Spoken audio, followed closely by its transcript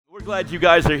We're glad you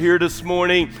guys are here this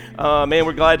morning. Man,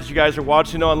 we're glad that you guys are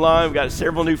watching online. We've got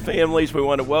several new families. We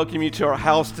want to welcome you to our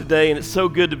house today, and it's so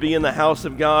good to be in the house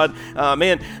of God.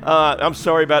 I'm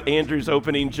sorry about Andrew's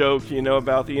opening joke,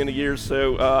 about the end of the year.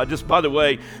 So just by the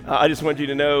way, I just want you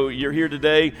to know you're here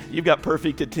today. You've got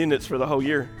perfect attendance for the whole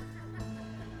year.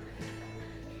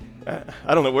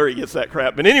 I don't know where he gets that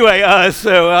crap, but anyway,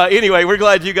 we're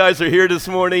glad you guys are here this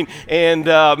morning, and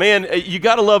man, you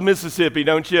gotta love Mississippi,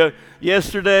 don't you?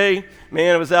 Yesterday,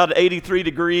 man, it was out at 83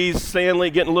 degrees, Stanley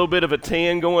getting a little bit of a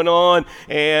tan going on,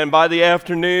 and by the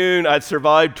afternoon, I'd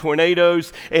survived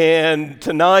tornadoes, and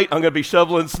tonight, I'm gonna be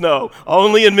shoveling snow.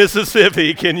 Only in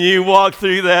Mississippi can you walk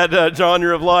through that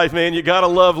genre of life, man. You gotta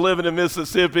love living in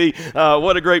Mississippi.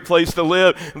 What a great place to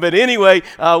live. But anyway,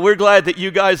 we're glad that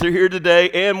you guys are here today,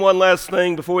 and one last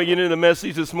thing before we get into the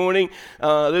message this morning,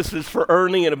 this is for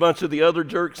Ernie and a bunch of the other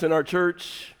jerks in our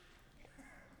church.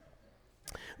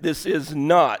 This is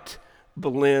not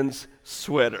Belen's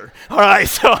sweater. All right,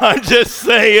 so I'm just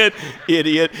saying,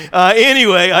 idiot.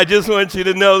 Anyway, I just want you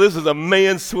to know this is a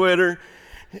man's sweater.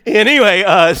 Anyway,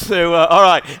 all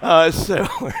right,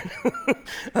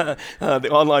 the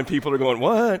online people are going,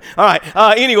 what? All right,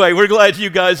 anyway, we're glad you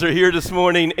guys are here this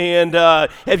morning, and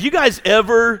have you guys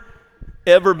ever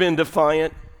been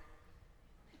defiant?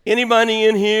 Anybody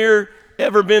in here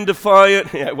ever been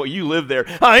defiant? Yeah, well, you live there.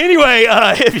 Anyway,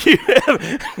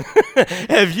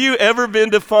 have you ever been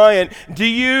defiant? Do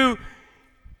you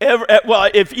ever?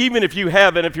 Well, even if you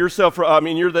haven't, if you're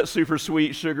you're that super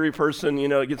sweet, sugary person,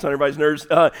 that gets on everybody's nerves.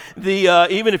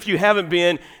 Even if you haven't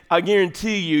been, I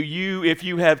guarantee you, if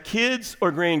you have kids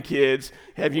or grandkids,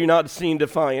 have you not seen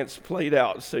defiance played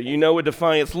out? So you know what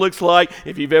defiance looks like.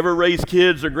 If you've ever raised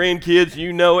kids or grandkids,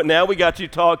 you know it. Now we got you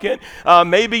talking.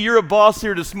 Maybe you're a boss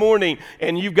here this morning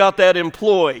and you've got that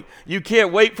employee. You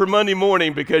can't wait for Monday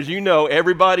morning because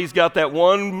everybody's got that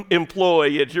one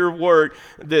employee at your work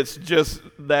that's just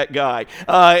that guy.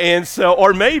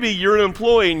 Or maybe you're an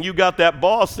employee and you got that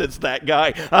boss that's that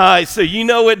guy. So you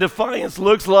know what defiance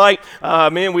looks like.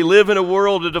 Man, we live in a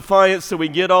world of defiance, so we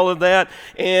get all of that.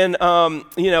 And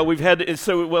we've had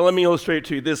to, let me illustrate it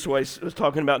to you this way. I was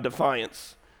talking about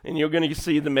defiance, and you're going to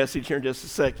see the message here in just a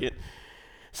second.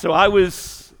 So I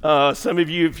was, some of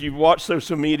you, if you've watched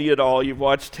social media at all, you've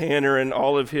watched Tanner and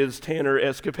all of his Tanner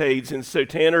escapades, and so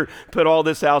Tanner put all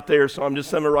this out there, so I'm just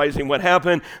summarizing what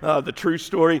happened, the true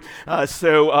story.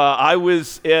 I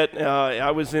was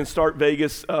in Stark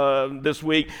Vegas this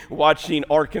week watching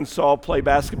Arkansas play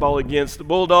basketball against the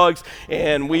Bulldogs,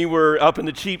 and we were up in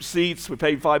the cheap seats. We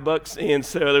paid $5, and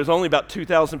so there was only about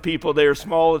 2,000 people there,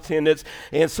 small attendance,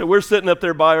 and so we're sitting up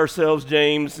there by ourselves,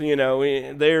 James,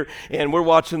 there, and we're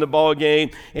watching the ball game,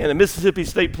 and the Mississippi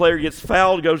State player gets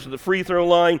fouled, goes to the free throw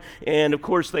line, and of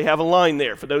course they have a line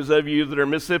there. For those of you that are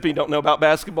Mississippi, don't know about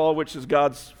basketball, which is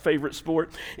God's favorite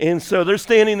sport, and so they're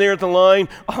standing there at the line.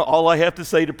 All I have to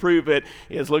say to prove it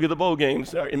is look at the bowl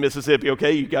games in Mississippi,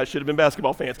 okay? You guys should have been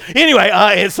basketball fans. Anyway,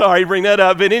 sorry to bring that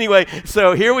up, but anyway,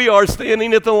 so here we are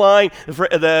standing at the line.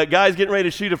 The guy's getting ready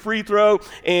to shoot a free throw,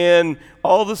 and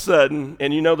all of a sudden,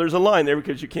 and there's a line there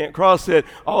because you can't cross it,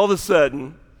 all of a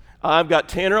sudden, I've got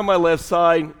Tanner on my left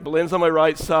side, Belen's on my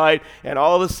right side, and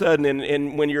all of a sudden,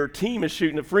 and when your team is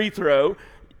shooting a free throw,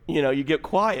 you get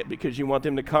quiet because you want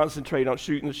them to concentrate on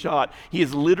shooting the shot. He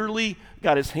has literally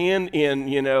got his hand in,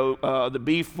 the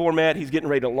B format. He's getting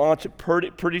ready to launch a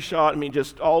pretty shot.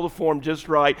 Just all the form just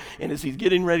right. And as he's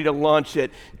getting ready to launch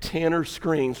it, Tanner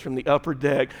screams from the upper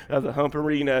deck of the Hump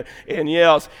Arena and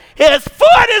yells, "His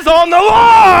foot is on the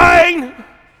line!"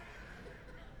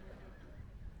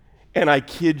 And I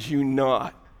kid you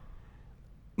not,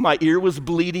 my ear was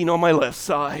bleeding on my left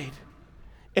side.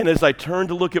 And as I turned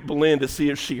to look at Belen to see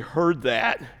if she heard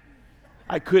that,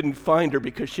 I couldn't find her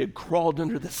because she had crawled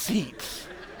under the seats.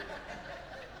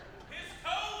 His toe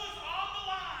was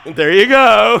on the line. There you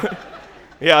go.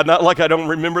 Yeah, not like I don't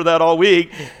remember that all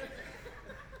week.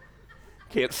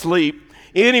 Can't sleep.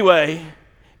 Anyway,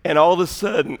 and all of a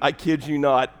sudden, I kid you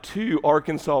not, 2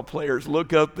 Arkansas players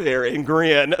look up there and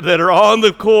grin that are on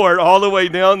the court all the way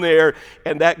down there,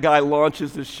 and that guy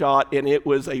launches the shot, and it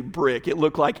was a brick. It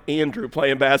looked like Andrew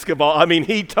playing basketball.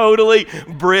 He totally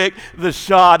bricked the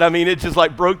shot. It just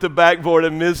like broke the backboard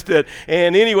and missed it.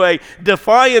 And anyway,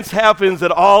 defiance happens at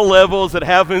all levels. It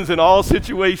happens in all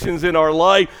situations in our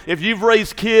life. If you've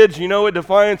raised kids, you know what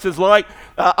defiance is like.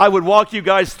 I would walk you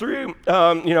guys through,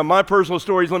 my personal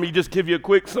stories. Let me just give you a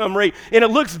quick summary. And it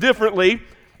looks differently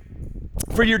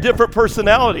for your different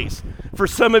personalities. For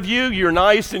some of you, you're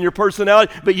nice in your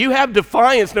personality, but you have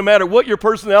defiance no matter what your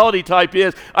personality type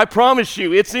is. I promise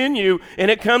you, it's in you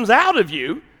and it comes out of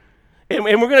you.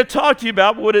 And we're going to talk to you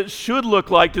about what it should look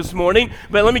like this morning.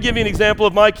 But let me give you an example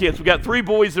of my kids. We've got 3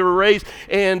 boys that were raised,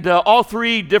 and all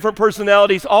 3 different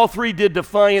personalities. All 3 did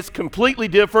Defiance completely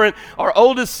different. Our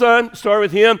oldest son, start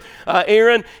with him,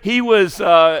 Aaron, he was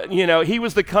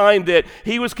the kind that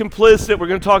he was complicit. We're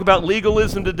going to talk about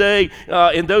legalism today.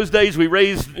 In those days, we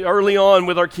raised early on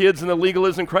with our kids and the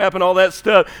legalism crap and all that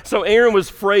stuff. So Aaron was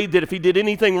afraid that if he did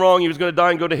anything wrong, he was going to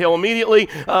die and go to hell immediately.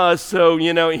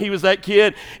 He was that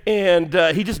kid. And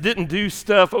he just didn't do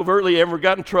stuff overtly, ever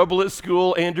got in trouble at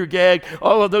school, Andrew gagged,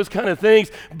 all of those kind of things.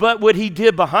 But what he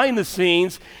did behind the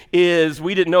scenes is,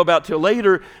 we didn't know about till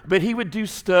later, but he would do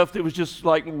stuff that was just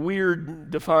like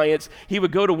weird defiance. He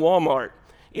would go to Walmart,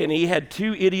 and he had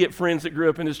 2 idiot friends that grew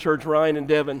up in his church, Ryan and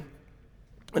Devin.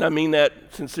 And I mean that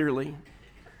sincerely.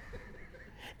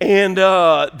 And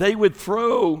they would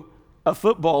throw a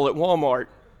football at Walmart.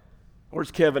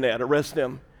 Where's Kevin at? Arrest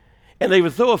him. And they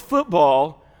would throw a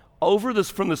football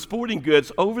from the sporting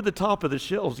goods over the top of the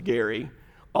shelves, Gary,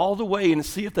 all the way, and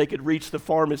see if they could reach the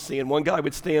pharmacy. And one guy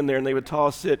would stand there and they would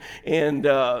toss it, and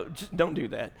just don't do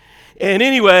that. And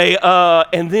anyway,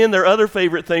 and then their other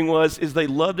favorite thing is they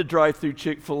loved to drive through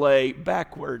Chick-fil-A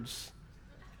backwards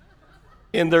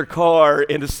in their car,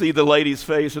 and to see the lady's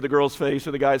face or the girl's face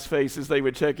or the guy's face as they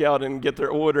would check out and get their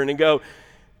order and go,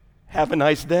 "Have a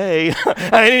nice day."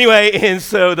 Anyway, and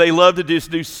so they love to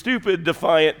just do stupid,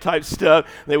 defiant type stuff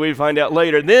that we find out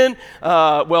later. Then,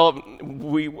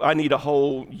 I need a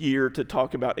whole year to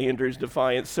talk about Andrew's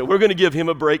defiance, so we're going to give him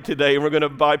a break today, and we're going to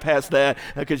bypass that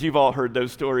because you've all heard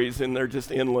those stories, and they're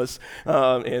just endless,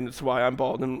 and that's why I'm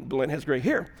bald and Belinda has gray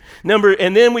hair.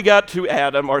 And then we got to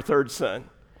Adam, our 3rd son.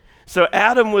 So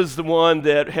Adam was the one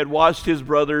that had watched his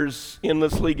brothers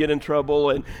endlessly get in trouble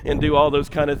and do all those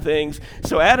kind of things.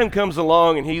 So Adam comes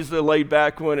along, and he's the laid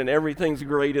back one, and everything's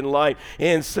great in life.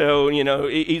 And so,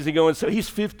 easy going. So he's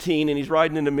 15, and he's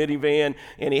riding in a minivan,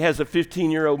 and he has a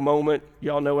 15-year-old moment.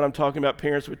 Y'all know what I'm talking about,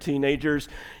 parents with teenagers.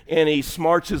 And he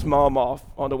smarts his mom off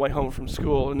on the way home from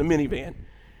school in the minivan.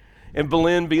 And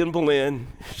Belen, being Belen,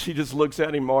 she just looks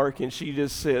at him, Mark, and she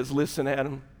just says, "Listen,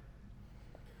 Adam,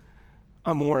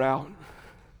 I'm worn out.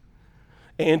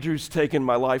 Andrew's taken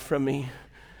my life from me.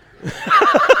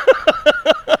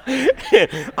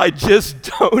 I just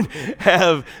don't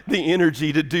have the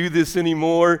energy to do this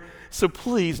anymore. So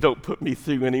please don't put me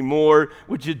through anymore.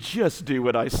 Would you just do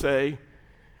what I say?"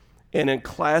 And in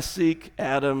classic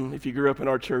Adam, if you grew up in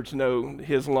our church, know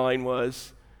his line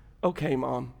was, "Okay,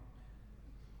 Mom."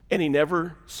 And he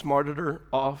never smarted her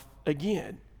off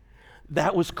again.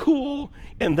 That was cool,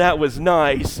 and that was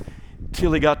nice,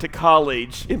 till he got to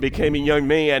college and became a young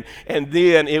man. And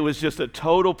then it was just a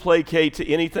total placate to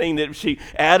anything that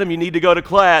 "Adam, you need to go to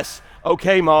class."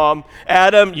 "Okay, Mom."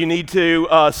 "Adam, you need to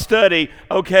study."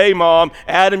 "Okay, Mom."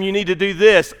 "Adam, you need to do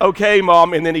this." "Okay,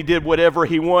 Mom." And then he did whatever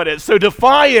he wanted. So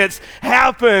defiance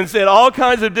happens at all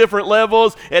kinds of different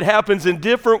levels. It happens in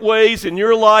different ways in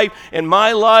your life and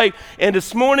my life. And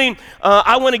this morning,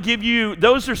 I want to give you,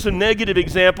 those are some negative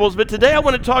examples, but today I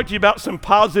want to talk to you about some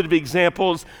positive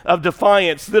examples of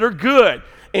defiance that are good.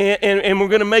 And we're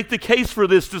going to make the case for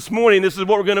this morning. This is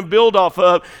what we're going to build off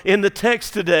of in the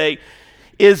text today.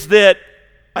 Is that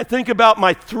I think about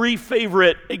my 3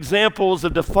 favorite examples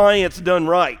of defiance done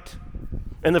right.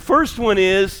 And the first one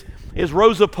is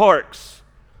Rosa Parks.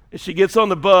 As she gets on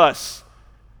the bus,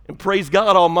 and praise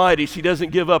God Almighty, she doesn't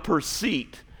give up her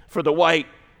seat for the white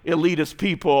elitist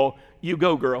people. "You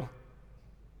go, girl."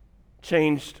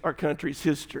 Changed our country's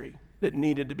history that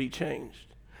needed to be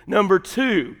changed. Number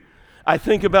 2, I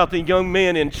think about the young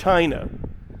man in China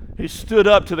who stood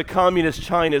up to the communist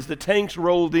China as the tanks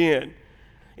rolled in.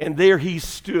 And there he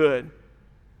stood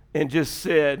and just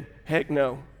said, "Heck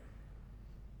no.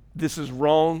 This is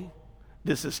wrong.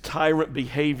 This is tyrant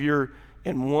behavior."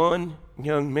 And one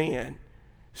young man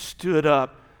stood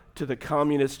up to the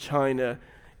communist China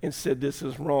and said, "This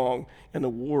is wrong, and the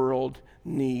world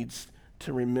needs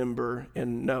to remember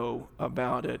and know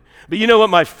about it." But you know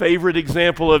what my favorite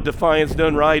example of defiance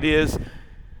done right is?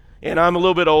 And I'm a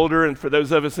little bit older, and for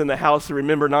those of us in the house that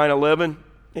remember 9/11,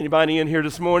 anybody in here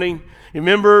this morning?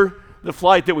 Remember the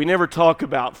flight that we never talk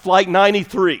about, Flight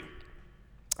 93.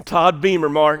 Todd Beamer,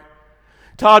 Mark.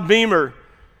 Todd Beamer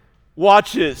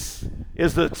watches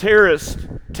as the terrorists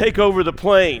take over the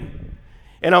plane.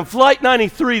 And on Flight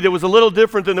 93, that was a little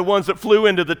different than the ones that flew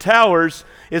into the towers,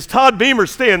 is Todd Beamer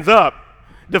stands up.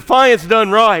 Defiance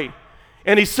done right.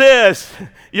 And he says,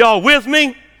 "Y'all with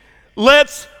me?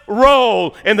 Let's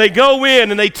roll, and they go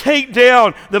in and they take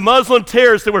down the Muslim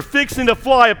terrorists that were fixing to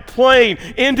fly a plane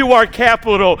into our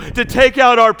Capitol to take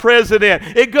out our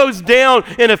president. It goes down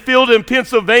in a field in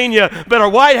Pennsylvania, but our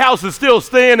White House is still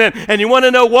standing. And you want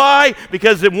to know why?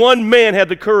 Because one man had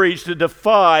the courage to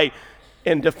defy,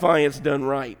 and defiance done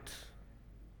right.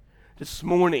 This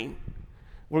morning,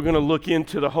 we're going to look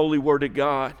into the Holy Word of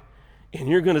God, and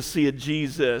you're going to see a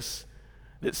Jesus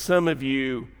that some of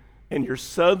you, in your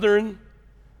southern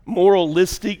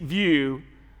moralistic view,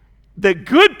 that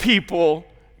good people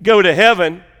go to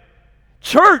heaven.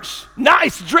 Church,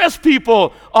 nice dressed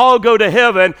people all go to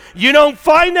heaven. You don't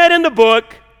find that in the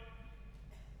book.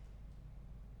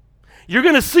 You're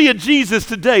going to see a Jesus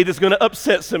today that's going to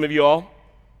upset some of y'all.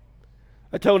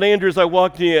 I told Andrew as I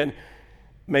walked in,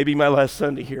 maybe my last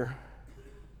Sunday here.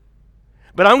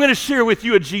 But I'm going to share with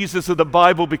you a Jesus of the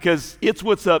Bible because it's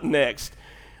what's up next.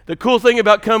 The cool thing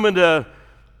about coming to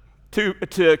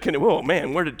oh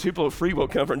man, where did Tupelo Free Will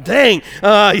come from? Dang,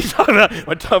 you talking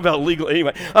about legal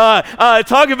anyway.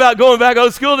 Talk about going back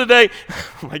old school today.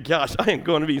 Oh my gosh, I am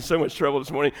going to be in so much trouble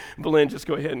this morning. Belen, just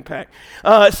go ahead and pack.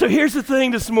 So here's the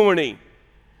thing this morning.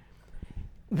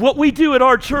 What we do at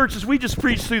our church is we just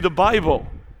preach through the Bible.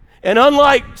 And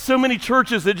unlike so many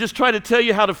churches that just try to tell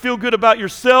you how to feel good about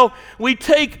yourself, we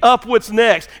take up what's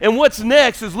next. And what's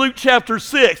next is Luke chapter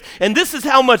 6. And this is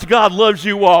how much God loves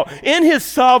you all. In His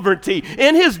sovereignty,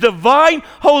 in His divine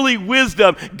holy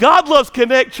wisdom, God loves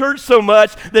Connect Church so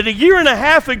much that a year and a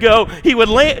half ago, He would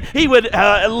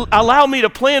allow me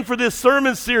to plan for this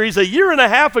sermon series a year and a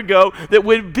half ago that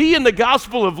would be in the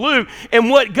Gospel of Luke. And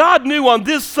what God knew on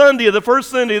this Sunday, the first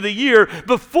Sunday of the year,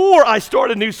 before I start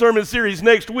a new sermon series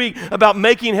next week, about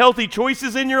making healthy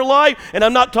choices in your life, and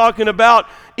I'm not talking about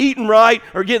eating right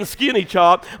or getting skinny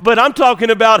chopped, but I'm talking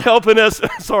about helping us,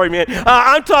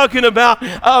 I'm talking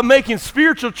about making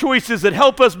spiritual choices that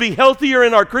help us be healthier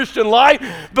in our Christian life.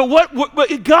 But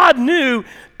what God knew,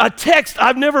 a text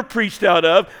I've never preached out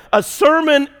of, a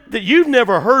sermon that you've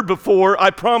never heard before,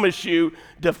 I promise you,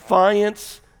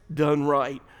 defiance done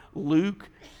right. Luke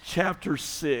chapter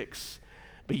 6.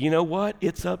 But you know what?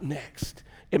 It's up next.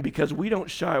 And because we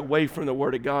don't shy away from the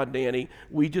Word of God, Danny,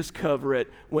 we just cover it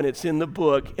when it's in the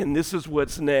book, and this is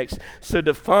what's next. So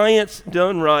defiance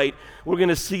done right, we're going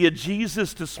to see a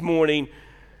Jesus this morning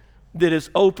that is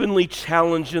openly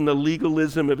challenging the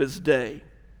legalism of his day.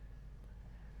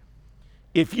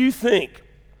 If you think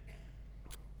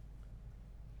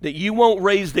that you won't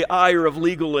raise the ire of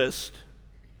legalists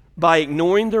by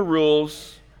ignoring the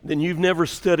rules, then you've never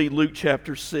studied Luke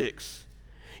chapter 6.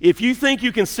 If you think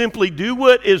you can simply do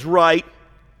what is right,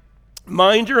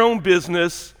 mind your own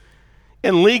business,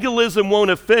 and legalism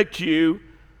won't affect you,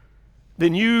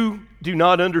 then you do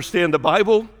not understand the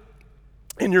Bible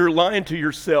and you're lying to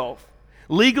yourself.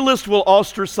 Legalists will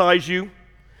ostracize you.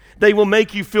 They will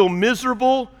make you feel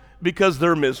miserable because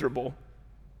they're miserable.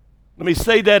 Let me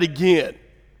say that again.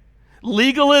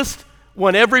 Legalists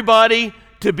want everybody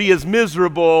to be as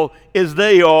miserable as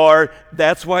they are.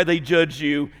 That's why they judge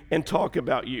you and talk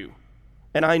about you.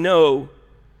 And I know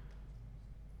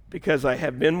because I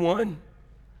have been one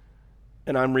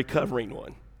and I'm recovering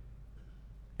one.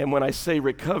 And when I say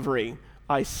recovering,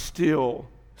 I still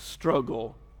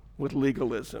struggle with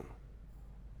legalism.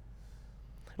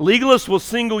 Legalists will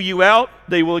single you out.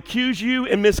 They will accuse you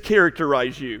and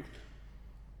mischaracterize you.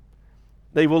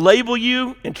 They will label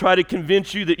you and try to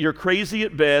convince you that you're crazy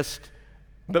at best,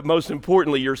 but most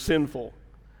importantly, you're sinful.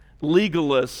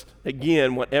 Legalists,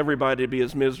 again, want everybody to be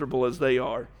as miserable as they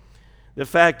are. The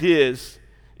fact is,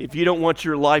 if you don't want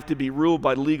your life to be ruled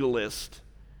by legalists,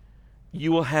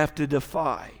 you will have to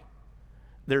defy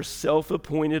their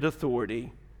self-appointed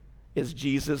authority, as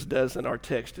Jesus does in our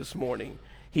text this morning.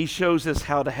 He shows us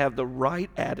how to have the right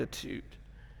attitude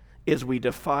as we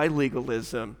defy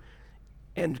legalism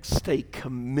and stay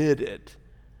committed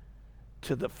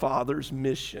to the Father's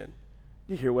mission.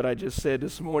 You hear what I just said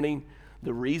this morning?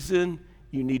 The reason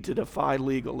you need to defy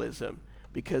legalism,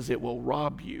 because it will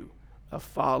rob you of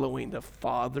following the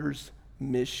Father's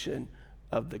mission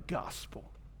of the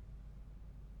gospel.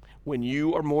 When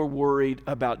you are more worried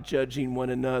about judging one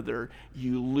another,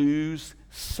 you lose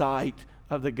sight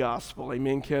of the gospel.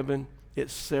 Amen, Kevin?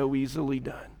 It's so easily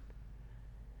done.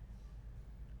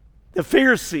 The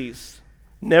Pharisees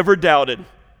never doubted.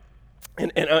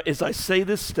 And as I say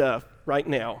this stuff right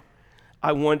now,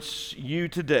 I want you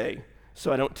today,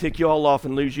 so I don't tick you all off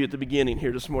and lose you at the beginning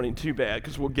here this morning too bad,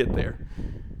 because we'll get there.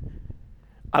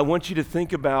 I want you to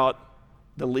think about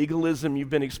the legalism you've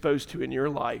been exposed to in your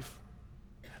life.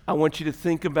 I want you to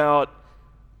think about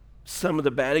some of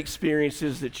the bad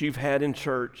experiences that you've had in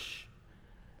church.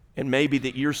 and maybe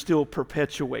that you're still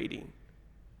perpetuating.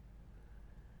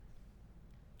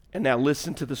 And now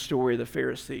listen to the story of the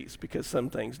Pharisees, because some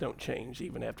things don't change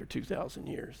even after 2,000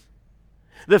 years.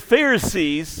 The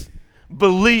Pharisees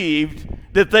believed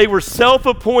that they were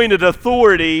self-appointed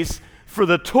authorities for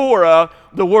the Torah,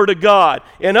 the Word of God.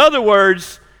 In other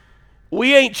words,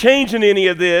 we ain't changing any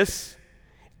of this.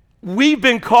 We've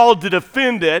been called to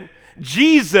defend it.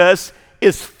 Jesus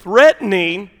is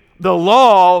threatening the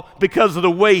law because of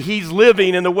the way he's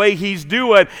living and the way he's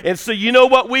doing. And so you know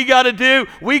what we got to do?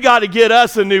 We got to get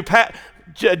us a new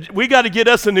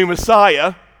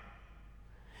Messiah.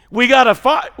 We got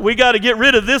to get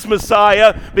rid of this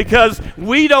Messiah because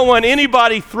we don't want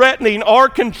anybody threatening our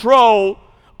control,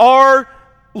 our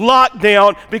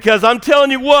lockdown, because I'm telling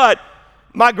you what,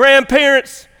 my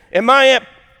grandparents and my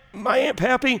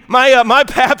pappy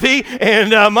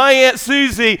and my Aunt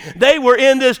Susie, they were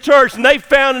in this church and they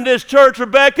founded this church,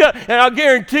 Rebecca, and I'll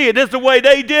guarantee you this is the way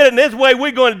they did it and this is the way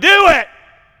we're going to do it.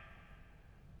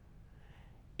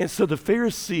 And so the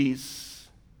Pharisees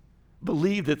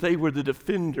believed that they were the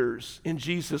defenders and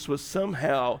Jesus was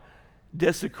somehow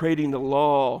desecrating the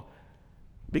law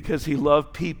because he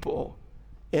loved people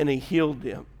and he healed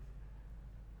them.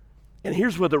 And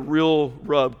here's where the real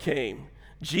rub came.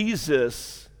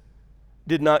 Jesus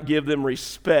did not give them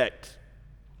respect,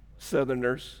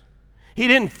 Southerners. He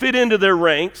didn't fit into their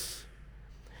ranks.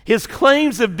 His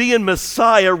claims of being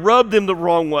Messiah rubbed them the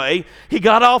wrong way. He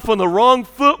got off on the wrong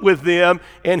foot with them,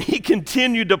 and he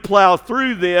continued to plow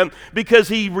through them because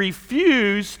he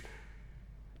refused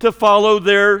to follow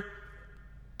their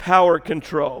power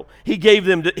control. He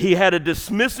had a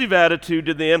dismissive attitude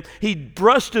to them. He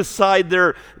brushed aside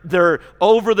their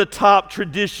over-the-top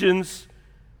traditions,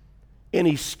 and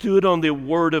he stood on the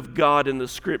Word of God in the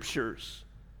Scriptures.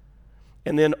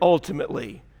 And then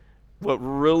ultimately, what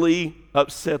really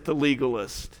upset the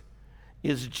legalist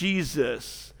is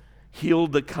Jesus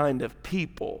healed the kind of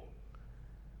people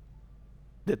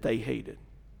that they hated.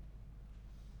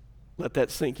 Let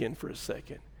that sink in for a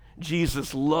second.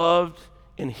 Jesus loved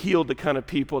and healed the kind of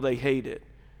people they hated.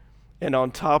 And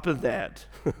on top of that,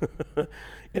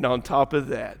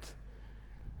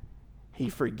 he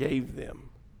forgave them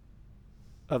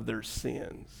of their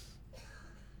sins.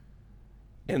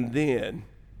 And then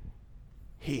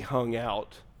he hung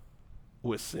out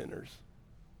with sinners.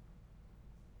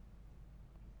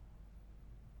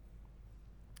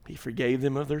 He forgave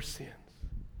them of their sins.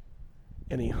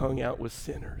 And he hung out with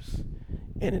sinners.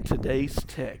 And in today's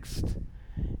text,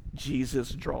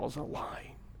 Jesus draws a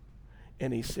line.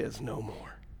 And he says, no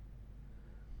more.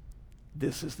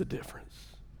 This is the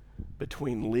difference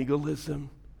between legalism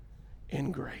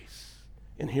and grace.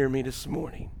 And hear me this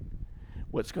morning.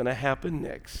 What's going to happen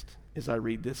next as I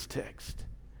read this text.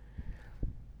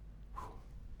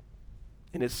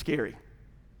 And it's scary.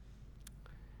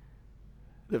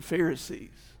 The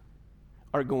Pharisees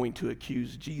are going to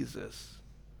accuse Jesus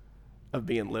of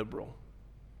being liberal.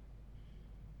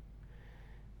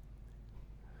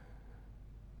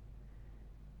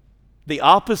 The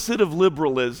opposite of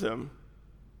liberalism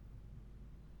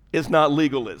is not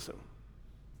legalism.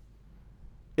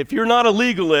 If you're not a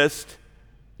legalist,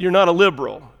 you're not a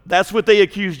liberal. That's what they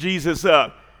accuse Jesus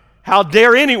of. How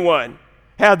dare anyone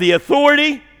have the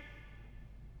authority,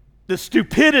 the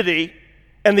stupidity,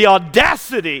 and the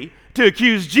audacity to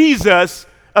accuse Jesus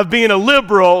of being a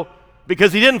liberal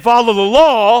because he didn't follow the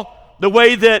law the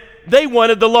way that they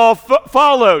wanted the law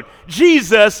followed.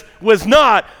 Jesus was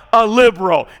not a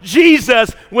liberal.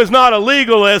 Jesus was not a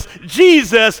legalist.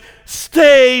 Jesus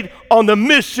stayed on the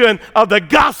mission of the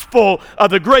gospel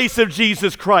of the grace of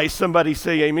Jesus Christ. Somebody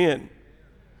say amen.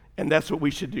 And that's what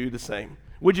we should do the same.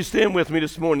 Would you stand with me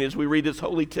this morning as we read this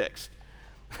holy text?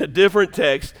 A different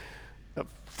text, a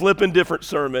flipping different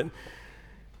sermon.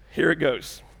 Here it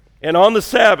goes. And on the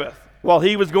Sabbath, while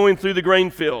he was going through the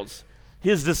grain fields,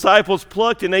 his disciples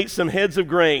plucked and ate some heads of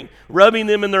grain, rubbing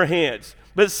them in their hands.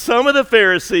 But some of the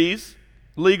Pharisees,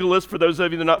 legalists, for those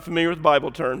of you that are not familiar with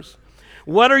Bible terms,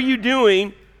 what are you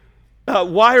doing?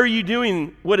 Why are you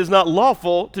doing what is not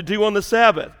lawful to do on the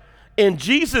Sabbath? And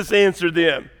Jesus answered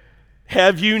them,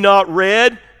 have you not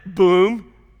read?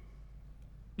 Boom.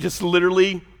 Just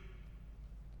literally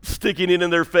sticking it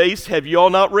in their face. Have you all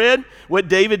not read what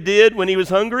David did when he was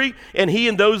hungry? And he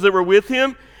and those that were with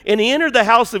him. And he entered the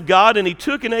house of God, and he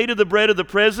took and ate of the bread of the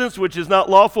presence, which is not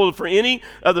lawful for any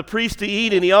of the priests to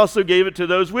eat, and he also gave it to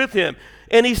those with him.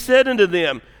 And he said unto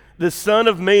them, the Son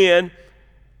of Man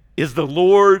is the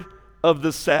Lord of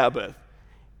the Sabbath.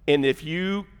 And if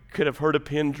you could have heard a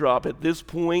pin drop at this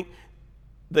point,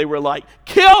 they were like,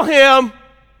 kill him!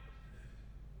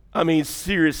 I mean,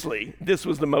 seriously, this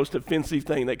was the most offensive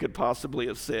thing they could possibly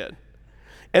have said.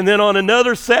 And then on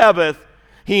another Sabbath,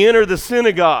 he entered the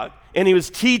synagogue, and he was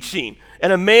teaching,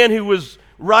 and a man whose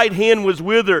right hand was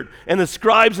withered, and the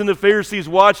scribes and the Pharisees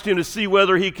watched him to see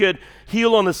whether he could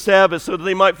heal on the Sabbath so that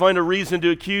they might find a reason to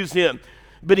accuse him.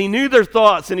 But he knew their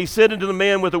thoughts, and he said unto the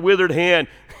man with a withered hand,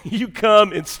 you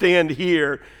come and stand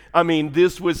here. I mean,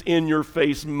 this was in your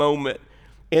face moment.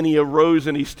 And he arose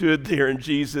and he stood there, and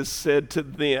Jesus said to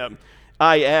them,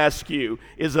 I ask you,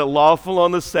 is it lawful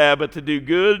on the Sabbath to do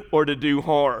good or to do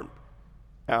harm?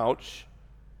 Ouch.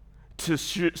 To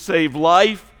save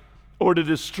life or to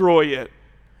destroy it?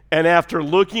 And after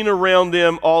looking around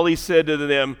them, all he said to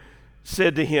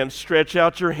him, stretch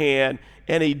out your hand.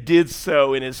 And he did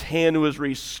so, and his hand was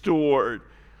restored.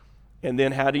 And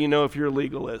then how do you know if you're a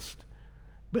legalist?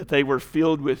 But they were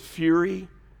filled with fury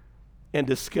and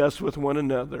discussed with one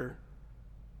another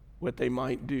what they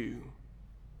might do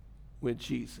with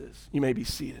Jesus. You may be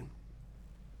seated.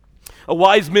 A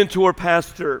wise mentor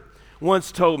pastor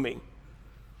once told me,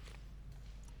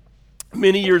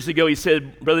 many years ago, he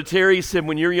said, Brother Terry, he said,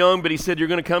 when you're young, but he said, you're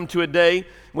going to come to a day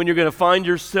when you're going to find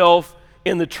yourself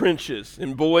in the trenches.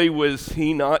 And boy, was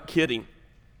he not kidding.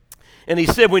 And he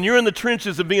said, when you're in the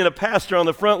trenches of being a pastor on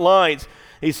the front lines,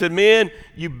 he said, man,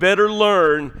 you better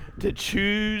learn to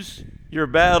choose your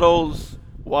battles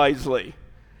wisely.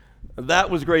 That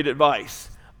was great advice.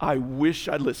 I wish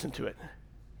I'd listened to it.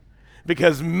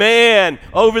 Because, man,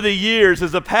 over the years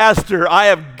as a pastor, I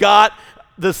have got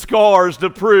the scars to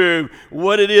prove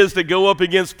what it is to go up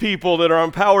against people that are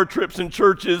on power trips in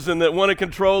churches and that want to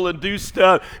control and do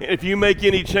stuff. If you make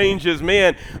any changes,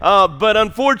 man. But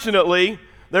unfortunately,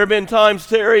 there have been times,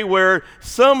 Terry, where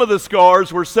some of the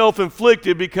scars were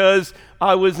self-inflicted because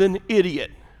I was an idiot.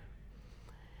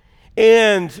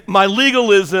 And my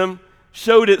legalism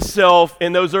showed itself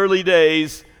in those early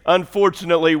days,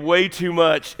 unfortunately, way too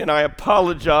much. And I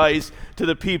apologize to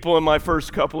the people in my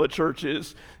first couple of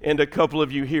churches and a couple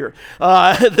of you here.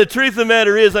 The truth of the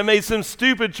matter is I made some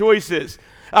stupid choices.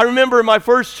 I remember in my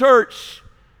first church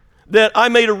that I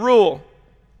made a rule.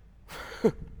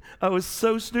 I was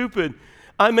so stupid.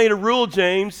 I made a rule,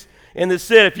 James, and it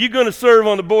said, if you're going to serve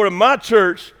on the board of my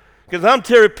church, because I'm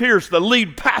Terry Pierce, the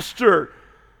lead pastor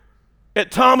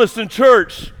at Thomaston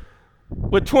Church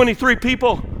with 23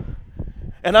 people,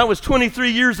 and I was 23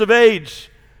 years of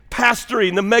age,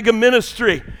 pastoring the mega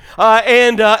ministry,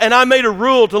 and I made a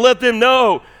rule to let them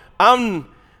know I'm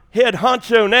head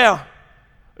honcho now,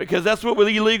 because that's what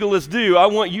we legalists do. I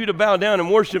want you to bow down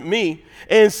and worship me.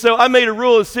 And so I made a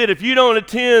rule that said, if you don't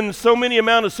attend so many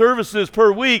amount of services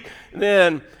per week,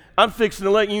 then I'm fixing to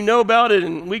let you know about it,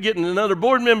 and we get another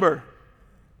board member.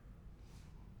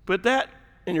 Put that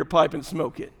in your pipe and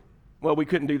smoke it. Well, we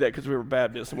couldn't do that because we were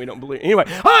Baptists and we don't believe. Anyway,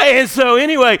 now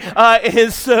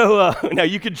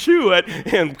you could chew it,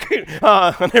 and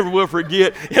I never will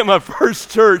forget, in my first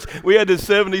church, we had this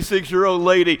 76-year-old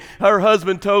lady. Her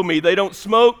husband told me they don't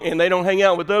smoke and they don't hang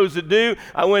out with those that do.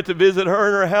 I went to visit her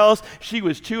in her house. She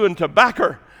was chewing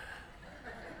tobacco.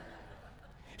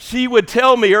 She would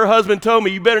tell me, her husband told me,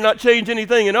 you better not change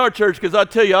anything in our church, because I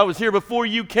tell you, I was here before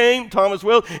you came, Thomas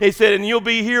Wells. He said, and you'll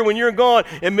be here when you're gone.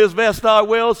 And Miss Basti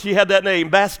Wells, she had that name,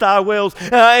 Basti Wells,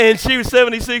 and she was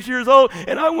 76 years old.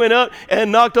 And I went up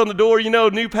and knocked on the door,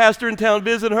 new pastor in town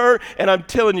visiting her, and I'm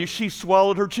telling you, she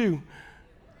swallowed her chew.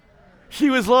 She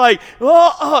was like,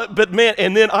 but man,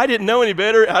 and then I didn't know any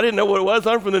better. I didn't know what it was.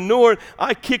 I'm from the north.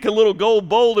 I kick a little gold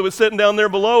bowl that was sitting down there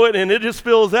below it, and it just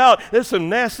spills out. There's some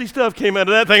nasty stuff came out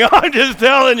of that thing. I'm just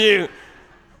telling you.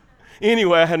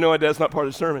 Anyway, I had no idea. That's not part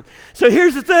of the sermon. So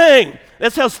here's the thing.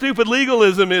 That's how stupid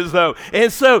legalism is, though.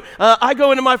 And so I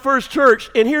go into my first church,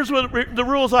 and here's what the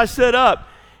rules I set up.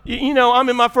 I'm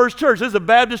in my first church. This is a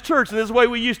Baptist church, and this is the way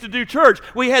we used to do church.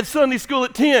 We had Sunday school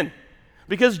at 10.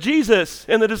 Because Jesus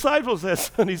and the disciples had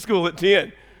Sunday school at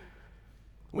 10.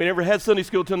 We never had Sunday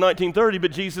school until 1930,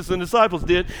 but Jesus and the disciples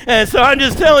did. And so I'm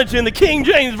just telling you, in the King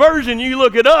James Version, you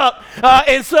look it up.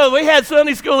 And so we had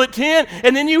Sunday school at 10,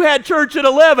 and then you had church at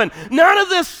 11. None of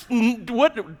this,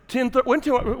 what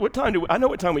time do we, I know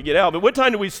what time we get out, but what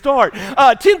time do we start?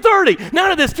 10:30.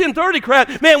 None of this 10:30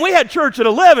 crap. Man, we had church at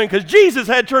 11 because Jesus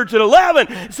had church at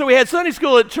 11. So we had Sunday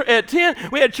school at 10.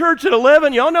 We had church at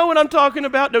 11. Y'all know what I'm talking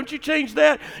about. Don't you change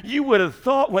that. You would have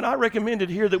thought when I recommended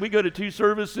here that we go to 2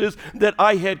 services that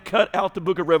I had cut out the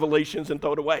book of Revelations and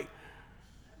throw it away.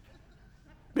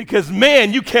 Because,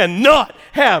 man, you cannot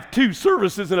have 2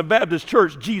 services in a Baptist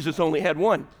church. Jesus only had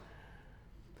 1.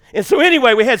 And so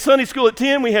anyway, we had Sunday school at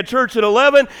 10, we had church at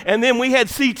 11, and then we had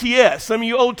CTS. Some of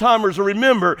you old-timers will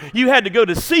remember you had to go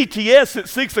to CTS at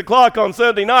 6 o'clock on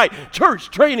Sunday night, church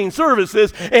training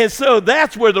services, and so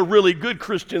that's where the really good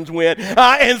Christians went.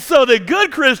 And so the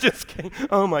good Christians came,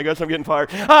 oh my gosh, I'm getting fired.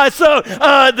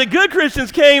 The good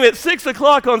Christians came at 6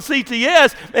 o'clock on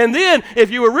CTS, and then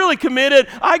if you were really committed,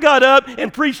 I got up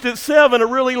and preached at 7, a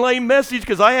really lame message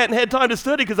because I hadn't had time to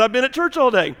study because I've been at church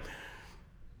all day.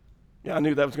 Yeah, I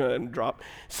knew that was going to drop.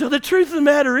 So the truth of the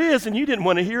matter is, and you didn't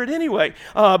want to hear it anyway,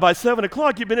 by 7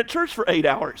 o'clock you've been at church for 8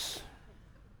 hours.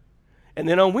 And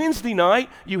then on Wednesday night,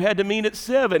 you had to meet at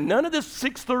 7. None of this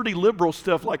 6:30 liberal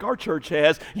stuff like our church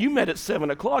has. You met at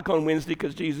 7 o'clock on Wednesday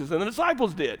because Jesus and the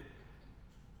disciples did.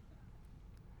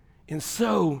 And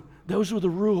so those were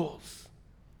the rules.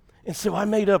 And so I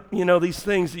made up, these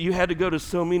things that you had to go to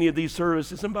so many of these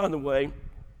services. And by the way,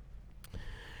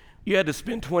 you had to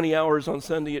spend 20 hours on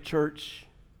Sunday at church.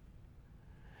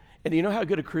 And do you know how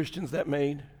good of Christians that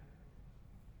made?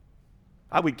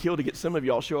 I would kill to get some of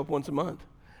y'all show up once a month.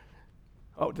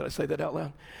 Oh, did I say that out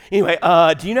loud? Anyway,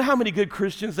 do you know how many good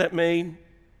Christians that made?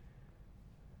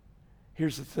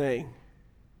 Here's the thing.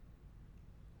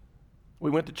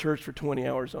 We went to church for 20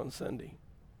 hours on Sunday.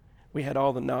 We had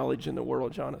all the knowledge in the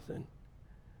world, Jonathan.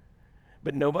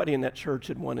 But nobody in that church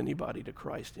had won anybody to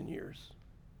Christ in years.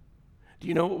 Do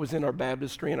you know what was in our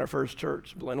baptistry in our first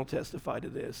church? Glenn will testify to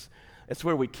this. That's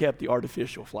where we kept the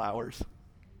artificial flowers.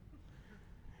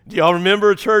 Do y'all remember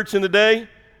a church in the day?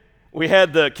 We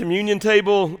had the communion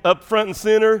table up front and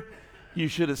center. You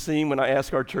should have seen when I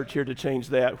asked our church here to change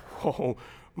that. Oh,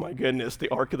 my goodness, the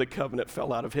Ark of the Covenant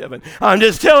fell out of heaven. I'm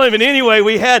just telling you. But anyway,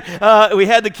 we had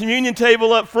the communion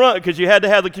table up front because you had to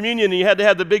have the communion and you had to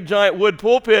have the big giant wood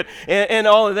pulpit and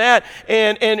all of that.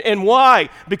 And why?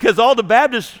 Because all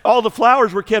the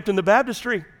flowers were kept in the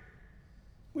baptistry.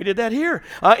 We did that here.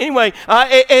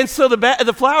 And so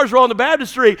the flowers were on the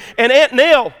baptistry. And Aunt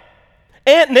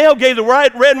Nell gave the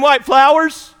red and white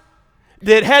flowers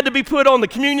that had to be put on the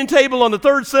communion table on the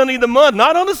third Sunday of the month,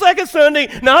 not on the second Sunday,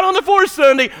 not on the fourth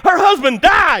Sunday. Her husband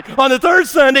died on the third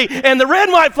Sunday, and the red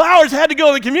and white flowers had to go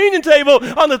on the communion table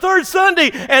on the third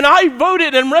Sunday. And I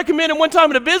voted and recommended one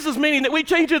time at a business meeting that we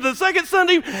change it to the second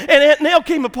Sunday, and Aunt Nell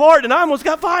came apart, and I almost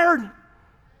got fired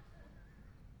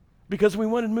because we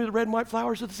wanted to move the red and white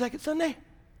flowers to the second Sunday.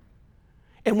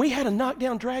 And we had a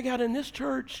knockdown, drag out in this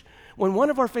church when one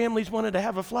of our families wanted to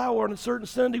have a flower on a certain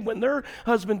Sunday when their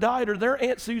husband died or their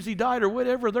Aunt Susie died or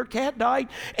whatever, their cat died.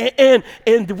 And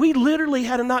we literally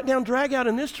had a knockdown, drag out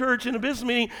in this church in a business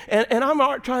meeting. And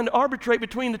I'm trying to arbitrate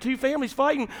between the two families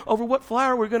fighting over what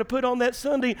flower we're going to put on that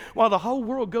Sunday while the whole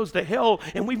world goes to hell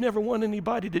and we've never won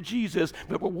anybody to Jesus,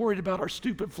 but we're worried about our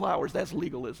stupid flowers. That's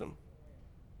legalism.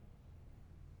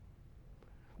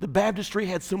 The baptistry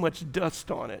had so much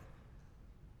dust on it.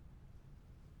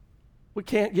 We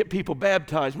can't get people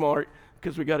baptized, Mark,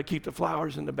 because we got to keep the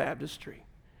flowers in the baptistry.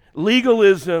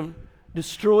 Legalism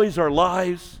destroys our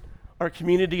lives, our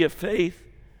community of faith.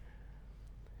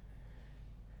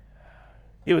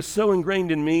 It was so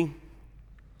ingrained in me.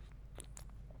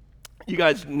 You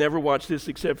guys never watched this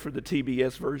except for the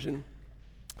TBS version.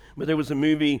 But there was a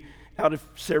movie out of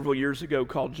several years ago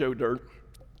called Joe Dirt.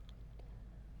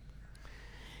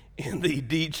 And the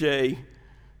DJ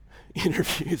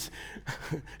interviews,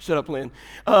 shut up, Lynn.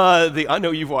 I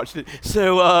know you've watched it.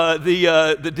 So the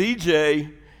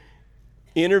DJ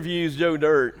interviews Joe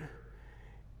Dirt,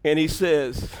 and he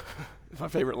says, it's my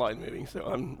favorite line in the movie, so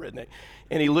I'm redneck.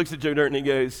 And he looks at Joe Dirt and he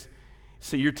goes,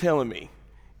 so you're telling me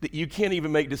that you can't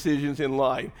even make decisions in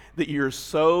life, that you're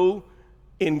so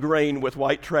ingrained with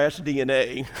white trash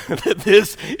DNA that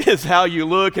this is how you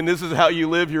look and this is how you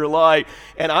live your life.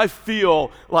 And I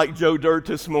feel like Joe Dirt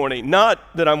this morning. Not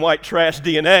that I'm white trash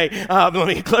DNA. Let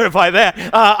me clarify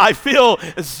that. I feel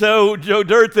so Joe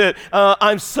Dirt that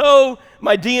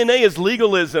my DNA is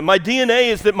legalism. My DNA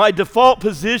is that my default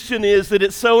position is that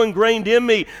it's so ingrained in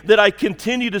me that I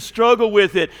continue to struggle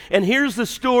with it. And here's the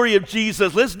story of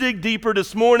Jesus. Let's dig deeper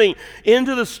this morning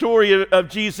into the story of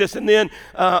Jesus. And then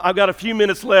I've got a few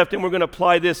minutes left and we're going to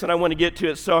apply this and I want to get to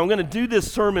it. So I'm going to do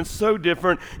this sermon so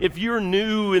different. If you're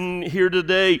new in here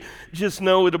today, just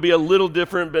know it'll be a little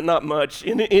different, but not much.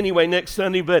 Anyway, next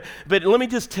Sunday. But let me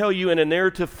just tell you in a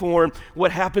narrative form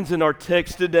what happens in our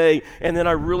text today. And then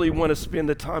I really want to spend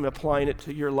the time applying it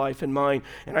to your life and mine.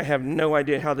 And I have no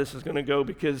idea how this is going to go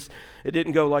because it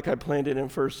didn't go like I planned it in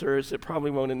first service. It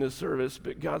probably won't in this service,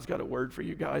 but God's got a word for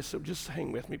you guys. So just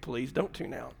hang with me, please. Don't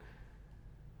tune out.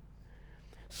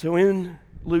 So in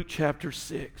Luke chapter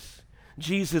 6,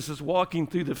 Jesus is walking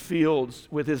through the fields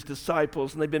with his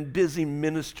disciples, and they've been busy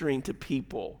ministering to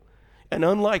people. And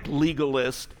unlike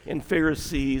legalists and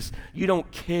Pharisees, you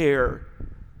don't care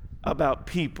about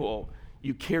people.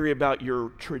 You care about your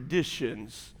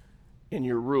traditions and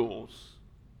your rules.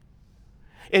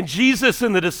 And Jesus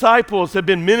and the disciples have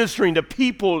been ministering to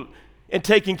people and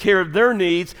taking care of their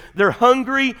needs. They're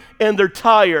hungry and they're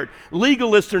tired.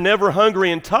 Legalists are never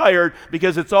hungry and tired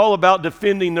because it's all about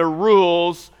defending their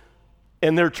rules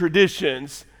and their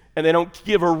traditions, and they don't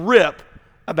give a rip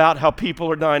about how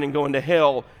people are dying and going to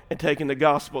hell and taking the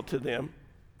gospel to them.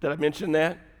 Did I mention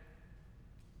that?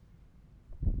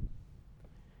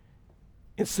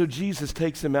 And so Jesus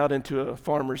takes them out into a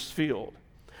farmer's field.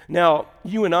 Now,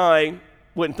 you and I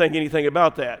wouldn't think anything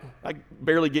about that. I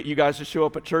barely get you guys to show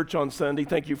up at church on Sunday.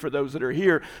 Thank you for those that are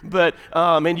here. But,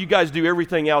 and you guys do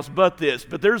everything else but this.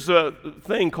 But there's a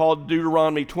thing called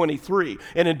Deuteronomy 23.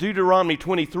 And in Deuteronomy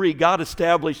 23, God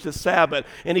established a Sabbath.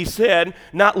 And he said,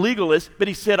 not legalist, but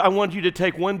he said, I want you to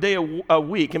take one day a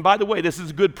week. And by the way, this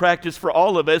is good practice for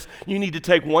all of us. You need to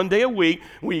take one day a week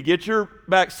where you get your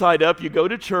backside up, you go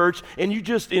to church, and you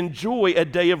just enjoy a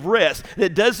day of rest.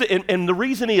 That does, and the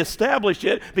reason he established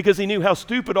it, because he knew how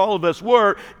stupid all of us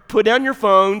were. Put down your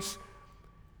phones,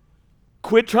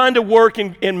 quit trying to work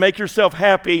and make yourself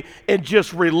happy, and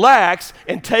just relax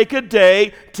and take a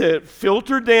day to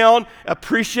filter down,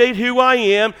 appreciate who I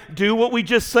am, do what we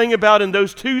just sang about in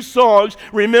those two songs,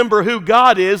 remember who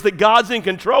God is, that God's in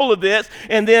control of this,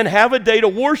 and then have a day to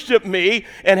worship me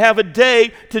and have a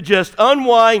day to just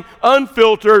unwind,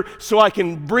 unfilter, so I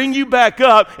can bring you back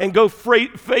up and go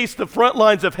face the front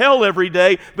lines of hell every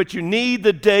day. But you need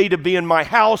the day to be in my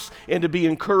house and to be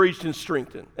encouraged and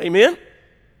strengthened. Amen?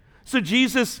 So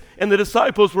Jesus and the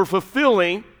disciples were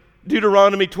fulfilling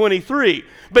Deuteronomy 23.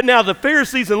 But now the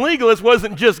Pharisees and legalists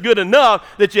wasn't just good enough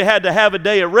that you had to have a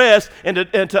day of rest and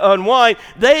to unwind.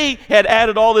 They had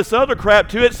added all this other crap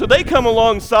to it. So they come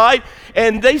alongside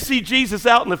and they see Jesus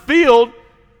out in the field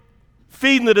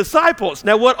feeding the disciples.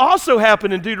 Now what also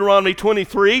happened in Deuteronomy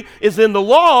 23 is in the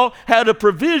law had a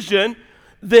provision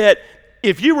that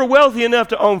if you were wealthy enough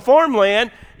to own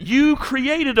farmland, you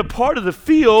created a part of the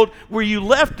field where you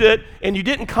left it and you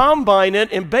didn't combine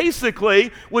it, and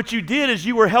basically what you did is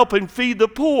you were helping feed the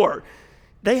poor.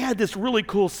 They had this really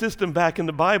cool system back in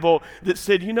the Bible that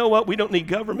said, you know what, we don't need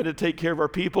government to take care of our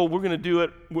people. We're going to do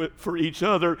it for each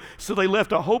other. So they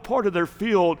left a whole part of their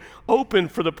field open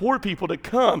for the poor people to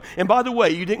come. And by the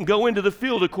way, you didn't go into the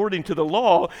field according to the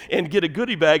law and get a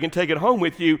goodie bag and take it home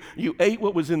with you. You ate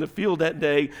what was in the field that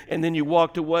day, and then you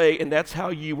walked away, and that's how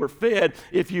you were fed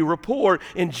if you were poor.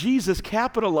 And Jesus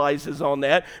capitalizes on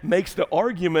that, makes the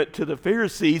argument to the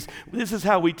Pharisees, this is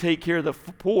how we take care of the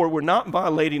poor. We're not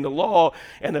violating the law.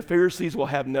 And the Pharisees will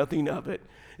have nothing of it.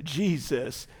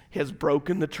 Jesus has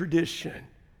broken the tradition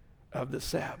of the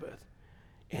Sabbath,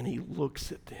 and he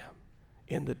looks at them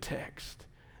in the text.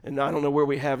 And I don't know where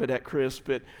we have it at, Chris,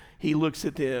 but he looks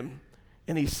at them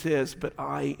and he says, but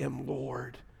I am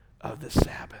Lord of the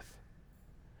Sabbath.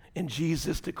 And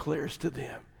Jesus declares to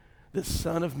them, the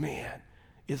Son of Man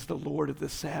is the Lord of the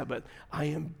Sabbath. I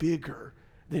am bigger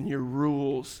than your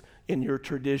rules and your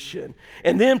tradition.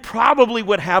 And then probably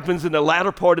what happens in the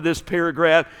latter part of this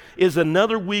paragraph is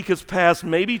another week has passed,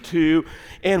 maybe two,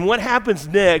 and what happens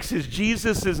next is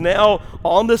Jesus is now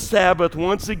on the Sabbath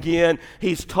once again.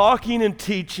 He's talking and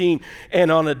teaching,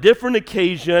 and on a different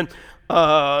occasion,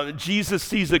 Jesus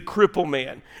sees a crippled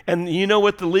man. And you know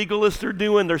what the legalists are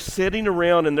doing? They're sitting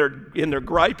around and they're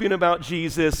griping about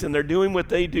Jesus, and they're doing what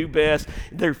they do best.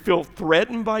 They feel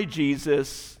threatened by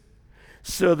Jesus,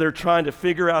 so they're trying to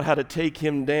figure out how to take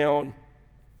him down.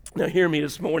 Now hear me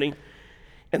this morning.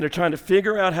 And they're trying to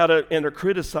figure out and they're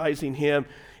criticizing him,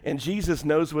 and Jesus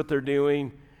knows what they're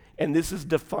doing. And this is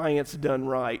defiance done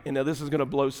right. And now this is going to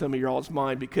blow some of y'all's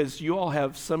mind, because you all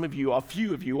have, a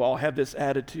few of you all have this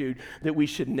attitude that we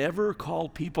should never call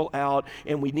people out,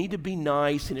 and we need to be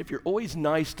nice. And if you're always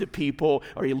nice to people,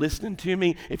 are you listening to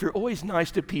me? If you're always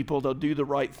nice to people, they'll do the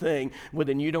right thing. Well,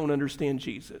 then you don't understand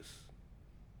Jesus.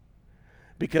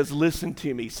 Because listen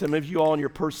to me, some of you all in your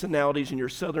personalities and your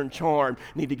southern charm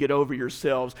need to get over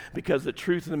yourselves, because the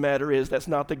truth of the matter is that's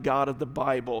not the God of the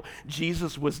Bible.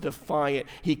 Jesus was defiant.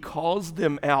 He calls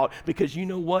them out, because you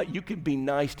know what? You can be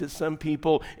nice to some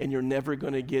people and you're never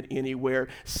going to get anywhere.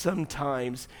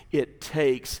 Sometimes it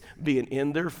takes being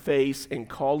in their face and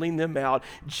calling them out.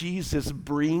 Jesus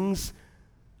brings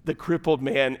the crippled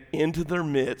man into their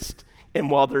midst. And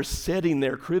while they're sitting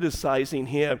there criticizing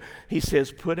him, he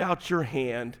says, put out your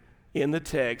hand in the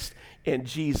text And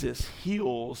Jesus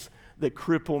heals the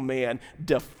crippled man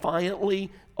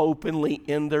defiantly, openly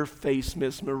in their face,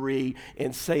 Miss Marie,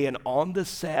 and saying, on the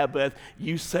Sabbath,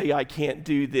 you say I can't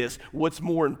do this. What's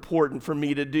more important for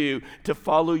me to do? To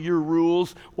follow your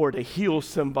rules or to heal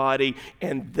somebody?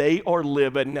 And they are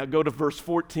living. Now go to verse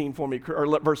 14 for me,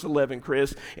 or verse 11,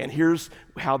 Chris, and here's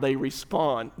how they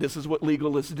respond. This is what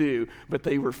legalists do. But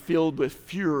they were filled with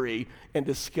fury and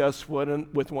discussed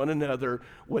with one another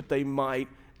what they might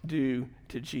do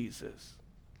to Jesus.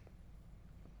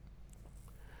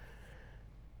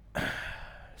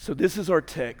 So this is our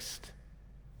text,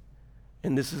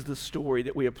 and this is the story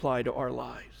that we apply to our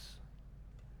lives.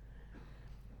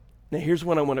 Now here's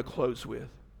what I want to close with.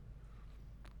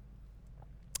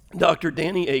 Dr.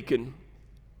 Danny Akin,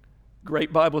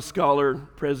 great Bible scholar,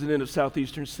 president of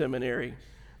Southeastern Seminary.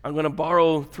 I'm going to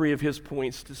borrow 3 of his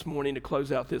points this morning to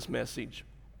close out this message.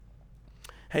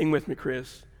 Hang with me,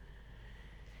 Chris.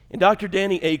 And Dr.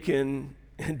 Danny Akin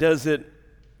does it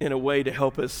in a way to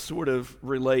help us sort of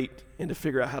relate and to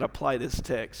figure out how to apply this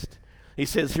text. He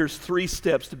says, here's 3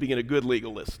 steps to being a good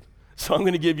legalist. So I'm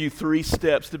going to give you 3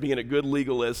 steps to being a good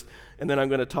legalist, and then I'm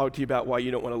going to talk to you about why you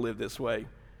don't want to live this way.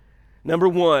 Number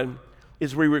 1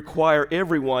 is we require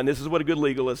everyone, this is what a good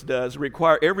legalist does,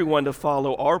 require everyone to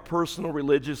follow our personal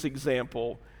religious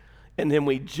example, and then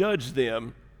we judge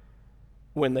them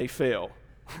when they fail.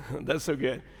 That's so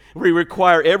good. We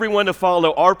require everyone to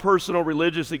follow our personal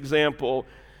religious example,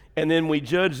 and then we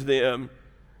judge them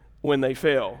when they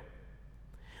fail.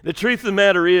 The truth of the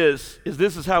matter is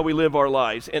this is how we live our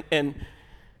lives. And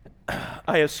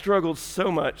I have struggled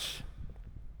so much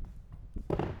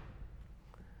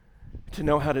to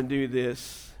know how to do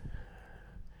this.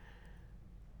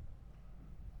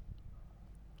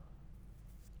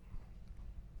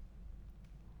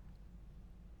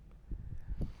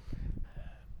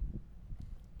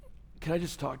 Can I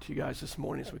just talk to you guys this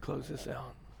morning as we close this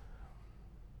out?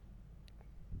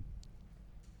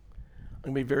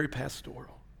 I'm going to be very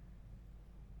pastoral.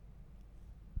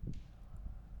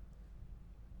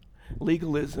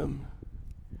 Legalism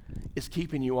is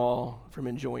keeping you all from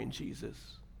enjoying Jesus.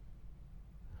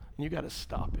 And you got to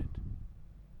stop it.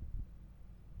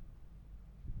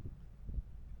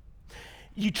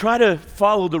 You try to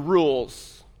follow the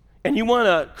rules, and you want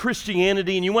a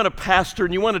Christianity, and you want a pastor,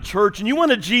 and you want a church, and you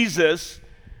want a Jesus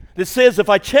that says if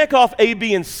I check off A,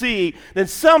 B, and C, then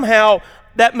somehow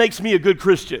that makes me a good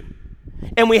Christian.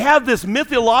 And we have this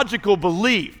mythological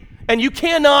belief, and you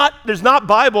cannot, there's not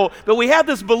Bible, but we have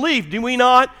this belief, do we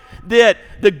not, that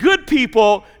the good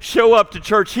people show up to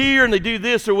church here and they do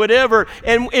this or whatever,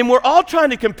 and we're all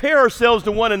trying to compare ourselves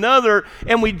to one another,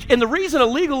 and the reason a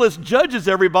legalist judges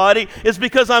everybody is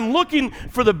because I'm looking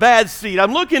for the bad seed.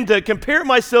 I'm looking to compare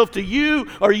myself to you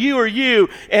or you or you,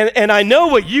 and I know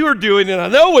what you're doing and I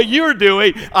know what you're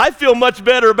doing. I feel much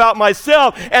better about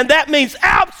myself, and that means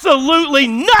absolutely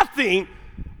nothing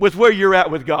with where you're at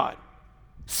with God.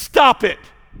 Stop it.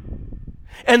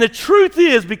 And the truth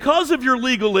is, because of your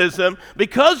legalism,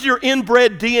 because your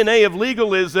inbred DNA of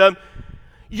legalism,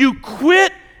 you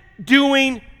quit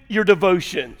doing your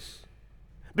devotions.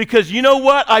 Because you know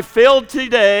what? I failed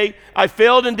today. I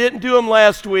failed and didn't do them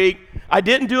last week. I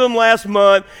didn't do them last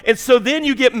month. And so then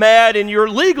you get mad and your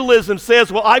legalism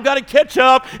says, well, I've got to catch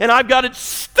up and I've got to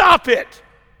stop it.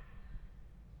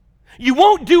 You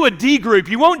won't do a D group.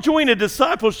 You won't join a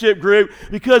discipleship group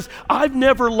because I've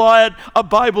never led a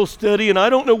Bible study and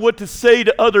I don't know what to say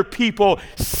to other people.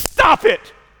 Stop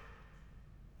it.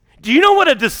 Do you know what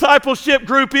a discipleship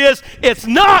group is? It's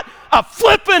not a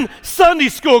flippin' Sunday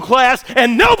school class,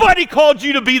 and nobody called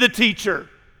you to be the teacher.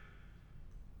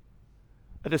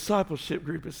 A discipleship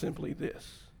group is simply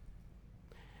this.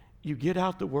 You get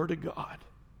out the Word of God,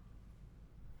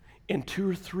 and 2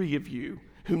 or 3 of you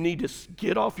who need to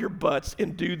get off your butts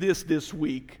and do this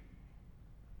week.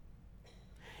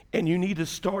 And you need to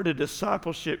start a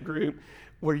discipleship group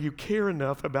where you care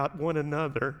enough about one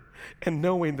another and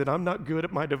knowing that I'm not good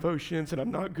at my devotions and I'm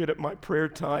not good at my prayer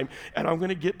time, and I'm going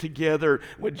to get together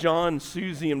with John,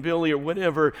 Susie, and Billy or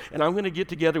whatever, and I'm going to get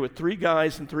together with 3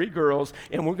 guys and 3 girls,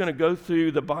 and we're going to go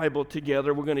through the Bible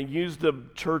together. We're going to use the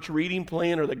church reading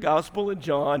plan or the Gospel of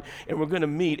John, and we're going to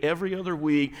meet every other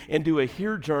week and do a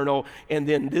Hear Journal, and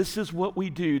then this is what we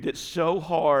do that's so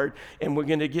hard, and we're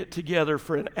going to get together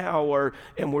for an hour,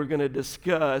 and we're going to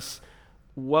discuss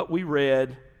what we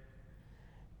read.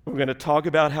 We're going to talk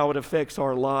about how it affects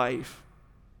our life,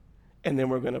 and then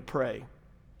we're going to pray.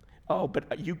 Oh,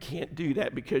 but you can't do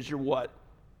that because you're what?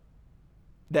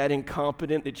 That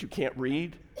incompetent that you can't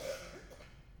read?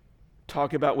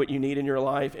 Talk about what you need in your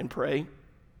life and pray?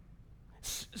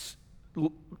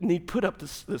 need put up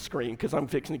the screen because I'm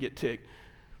fixing to get ticked.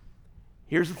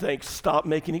 Here's the thing, stop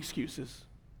making excuses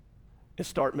and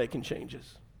start making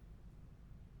changes.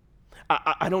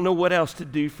 I don't know what else to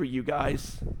do for you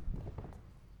guys.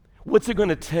 What's it going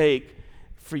to take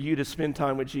for you to spend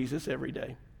time with Jesus every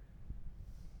day?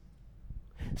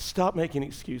 Stop making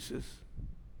excuses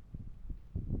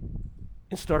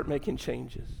and start making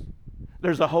changes.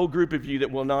 There's a whole group of you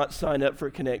that will not sign up for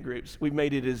connect groups. We've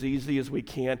made it as easy as we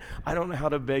can. I don't know how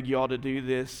to beg y'all to do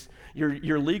this.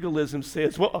 Your legalism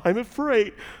says, well, I'm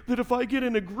afraid that if I get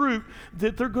in a group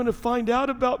that they're going to find out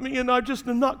about me and I just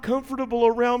am not comfortable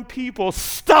around people.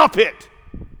 Stop it.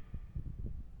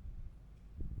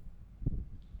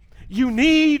 You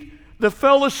need the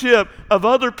fellowship of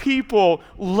other people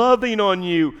loving on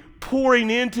you,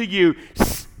 pouring into you.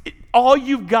 All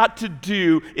you've got to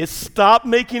do is stop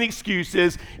making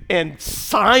excuses and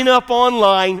sign up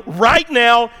online right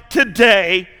now,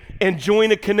 today, and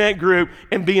join a connect group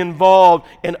and be involved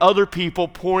in other people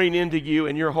pouring into you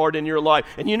and your heart and your life.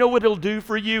 And you know what it'll do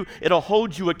for you? It'll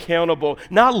hold you accountable.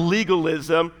 Not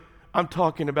legalism. I'm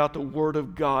talking about the Word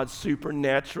of God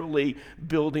supernaturally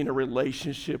building a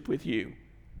relationship with you.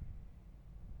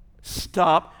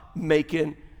 Stop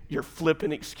making your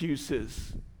flippant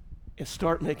excuses and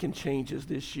start making changes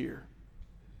this year.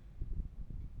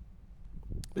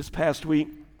 This past week,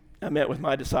 I met with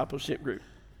my discipleship group.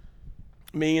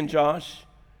 Me and Josh,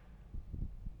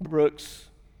 Brooks,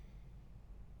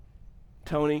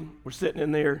 Tony, we're sitting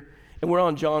in there, and we're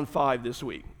on John 5 this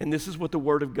week. And this is what the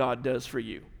Word of God does for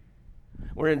you.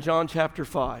 We're in John chapter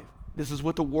 5. This is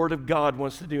what the Word of God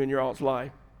wants to do in your all's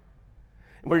life.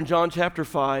 And we're in John chapter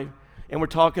 5, and we're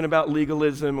talking about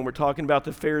legalism, and we're talking about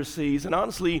the Pharisees. And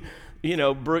honestly, you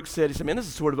know, Brooks said, he said, man, this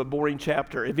is sort of a boring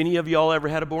chapter. Have any of y'all ever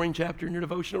had a boring chapter in your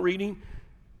devotional reading?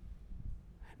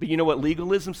 But you know what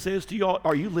legalism says to y'all?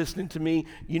 Are you listening to me?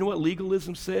 You know what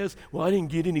legalism says? Well, I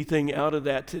didn't get anything out of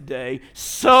that today.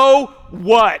 So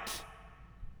what?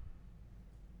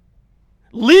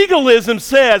 Legalism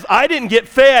says, I didn't get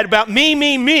fed about me,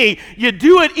 me, me. You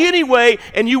do it anyway,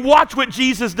 and you watch what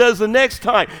Jesus does the next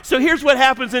time. So here's what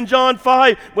happens in John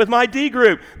 5 with my D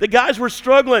group. The guys were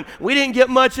struggling. We didn't get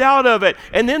much out of it.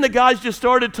 And then the guys just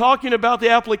started talking about the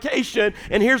application,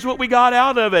 and here's what we got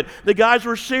out of it. The guys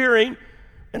were sharing,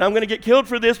 and I'm going to get killed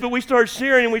for this, but we started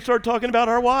sharing, and we started talking about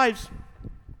our wives.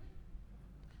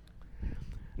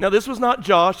 Now, this was not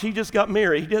Josh. He just got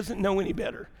married. He doesn't know any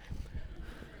better.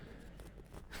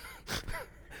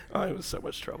 Oh, it was so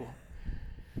much trouble.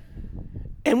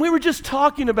 And we were just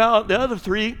talking about the other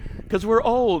three because we're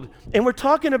old. And we're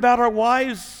talking about our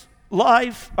wives'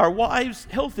 life, our wives'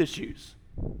 health issues.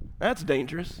 That's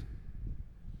dangerous.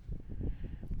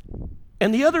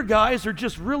 And the other guys are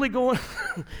just really going,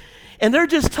 and they're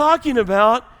just talking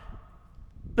about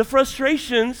the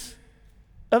frustrations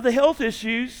of the health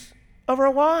issues of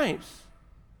our wives.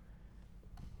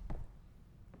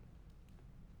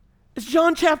 It's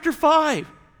John chapter 5.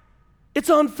 It's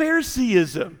on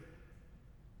Phariseeism.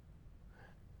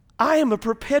 I am a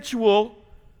perpetual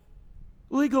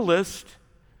legalist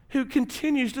who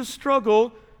continues to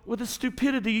struggle with the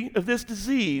stupidity of this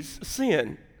disease,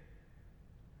 sin.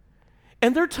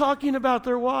 And they're talking about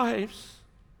their wives,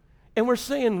 and we're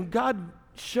saying, God,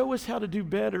 show us how to do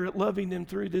better at loving them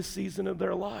through this season of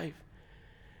their life.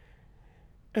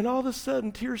 And all of a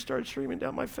sudden, tears start streaming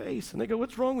down my face, and they go,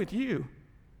 what's wrong with you?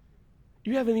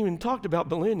 You haven't even talked about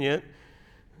Belen yet.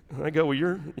 And I go, well,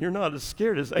 you're not as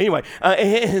scared as... Anyway,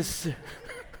 I said,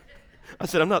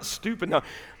 I'm not stupid now.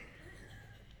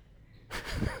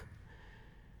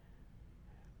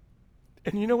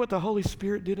 And you know what the Holy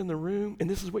Spirit did in the room? And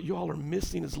this is what you all are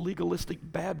missing as legalistic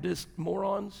Baptist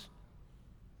morons.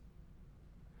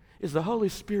 Is the Holy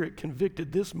Spirit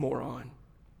convicted this moron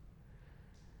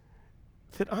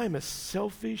that I'm a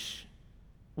selfish,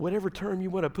 whatever term you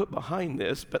want to put behind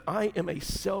this, but I am a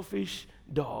selfish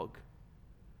dog.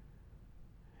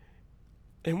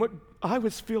 And what I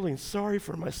was feeling sorry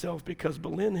for myself because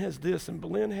Belen has this and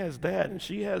Belen has that and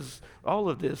she has all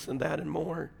of this and that and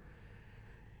more.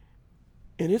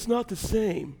 And it's not the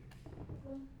same.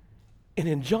 And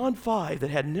in John 5, that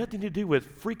had nothing to do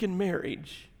with freaking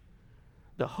marriage,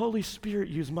 the Holy Spirit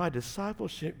used my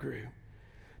discipleship group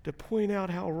to point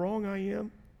out how wrong I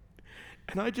am.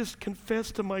 And I just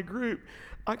confessed to my group,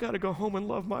 I got to go home and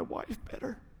love my wife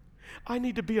better. I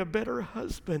need to be a better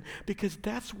husband because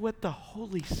that's what the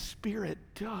Holy Spirit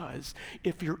does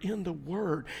if you're in the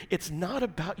Word. It's not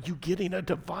about you getting a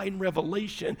divine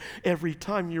revelation every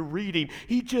time you're reading.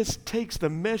 He just takes the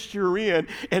mess you're in,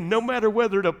 and no matter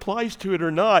whether it applies to it or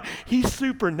not, he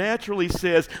supernaturally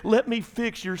says, let me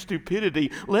fix your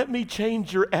stupidity. Let me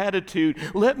change your attitude.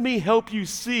 Let me help you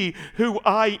see who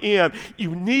I am.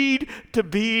 You need to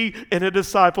be in a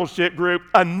discipleship group.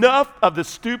 Enough of the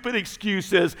stupid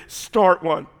excuses. Start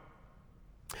one.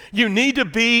 You need to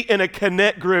be in a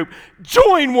connect group.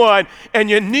 Join one. And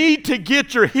you need to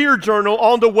get your Hear Journal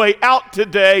on the way out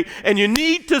today. And you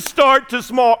need to start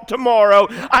tomorrow.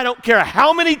 I don't care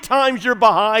how many times you're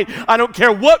behind. I don't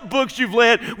care what books you've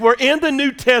read. We're in the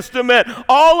New Testament.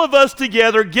 All of us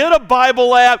together. Get a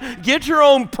Bible app. Get your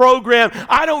own program.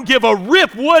 I don't give a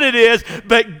rip what it is.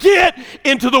 But get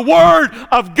into the Word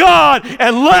of God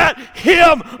and let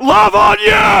Him love on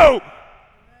you.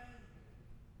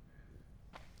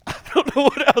 I don't know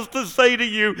what else to say to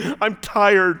you. I'm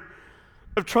tired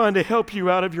of trying to help you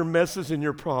out of your messes and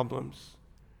your problems.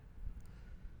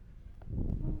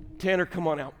 Tanner, come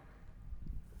on out.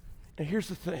 And here's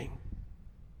the thing.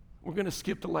 We're going to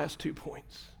skip the last 2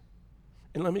 points.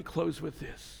 And let me close with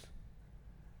this.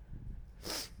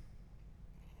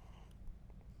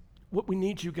 What we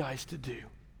need you guys to do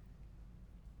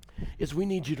is we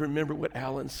need you to remember what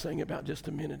Alan sang about just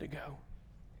a minute ago.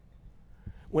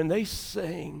 When they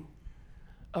sang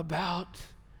about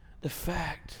the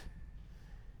fact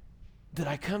that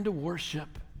I come to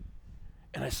worship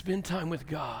and I spend time with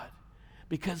God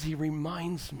because He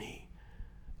reminds me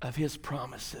of His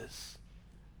promises.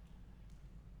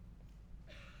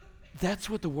 That's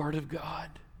what the Word of God,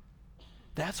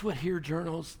 that's what Hear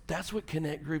Journals, that's what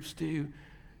Connect groups do,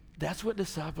 that's what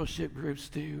discipleship groups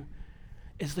do,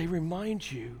 is they remind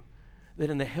you that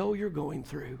in the hell you're going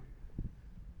through,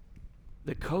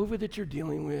 the COVID that you're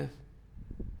dealing with,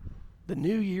 the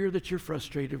new year that you're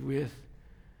frustrated with,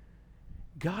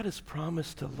 God has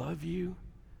promised to love you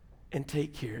and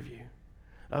take care of you.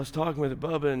 I was talking with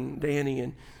Bubba and Danny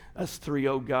and us 3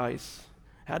 old guys.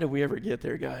 How did we ever get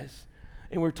there, guys?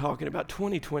 And we're talking about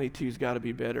 2022's got to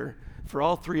be better. For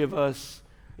all 3 of us,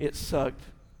 it sucked.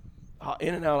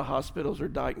 In and out of hospitals or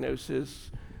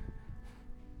diagnoses,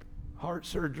 heart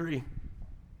surgery,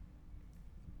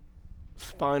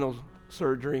 spinal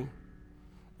surgery,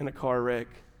 and a car wreck.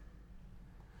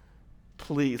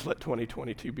 Please let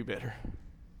 2022 be better.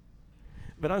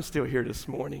 But I'm still here this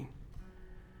morning.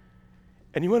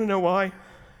 And you want to know why?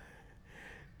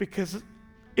 Because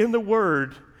in the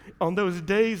Word, on those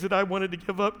days that I wanted to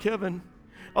give up, Kevin,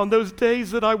 on those days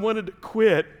that I wanted to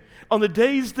quit, on the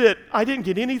days that I didn't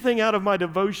get anything out of my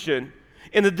devotion,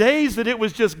 in the days that it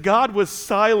was just God was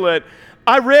silent,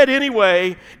 I read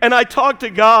anyway, and I talked to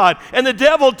God, and the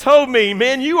devil told me,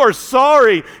 man, you are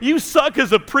sorry. You suck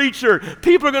as a preacher.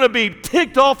 People are going to be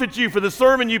ticked off at you for the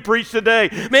sermon you preached today.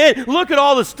 Man, look at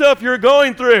all the stuff you're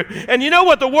going through. And you know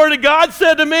what the Word of God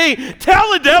said to me?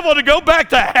 Tell the devil to go back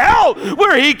to hell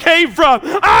where he came from.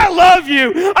 I love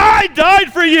you. I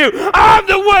died for you. I'm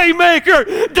the way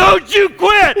maker. Don't you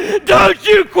quit. Don't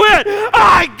you quit.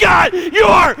 I got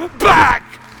your back.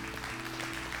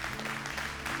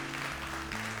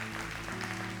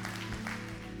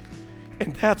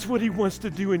 And that's what He wants to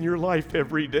do in your life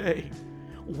every day.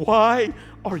 Why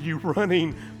are you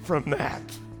running from that?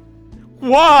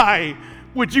 Why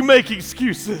would you make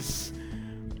excuses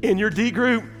in your D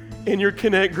group, in your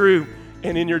Connect group,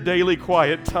 and in your daily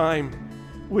quiet time?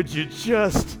 Would you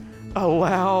just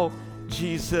allow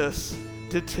Jesus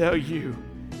to tell you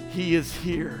He is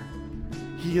here?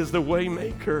 He is the way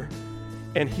maker,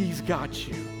 and He's got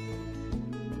you.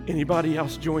 Anybody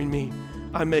else join me?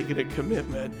 I'm making a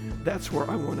commitment. That's where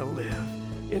I want to live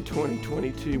in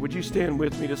 2022. Would you stand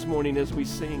with me this morning as we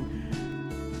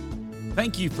sing?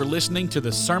 Thank you for listening to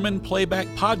the Sermon Playback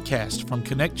Podcast from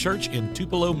Connect Church in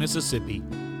Tupelo, Mississippi.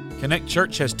 Connect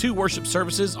Church has 2 worship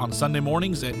services on Sunday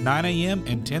mornings at 9 a.m.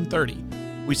 and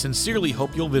 10:30. We sincerely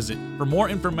hope you'll visit. For more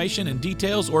information and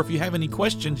details, or if you have any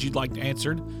questions you'd like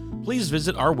answered, please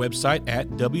visit our website at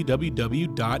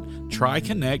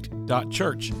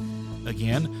www.triconnect.church.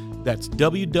 Again, that's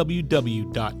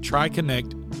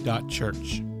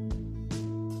www.triconnect.church.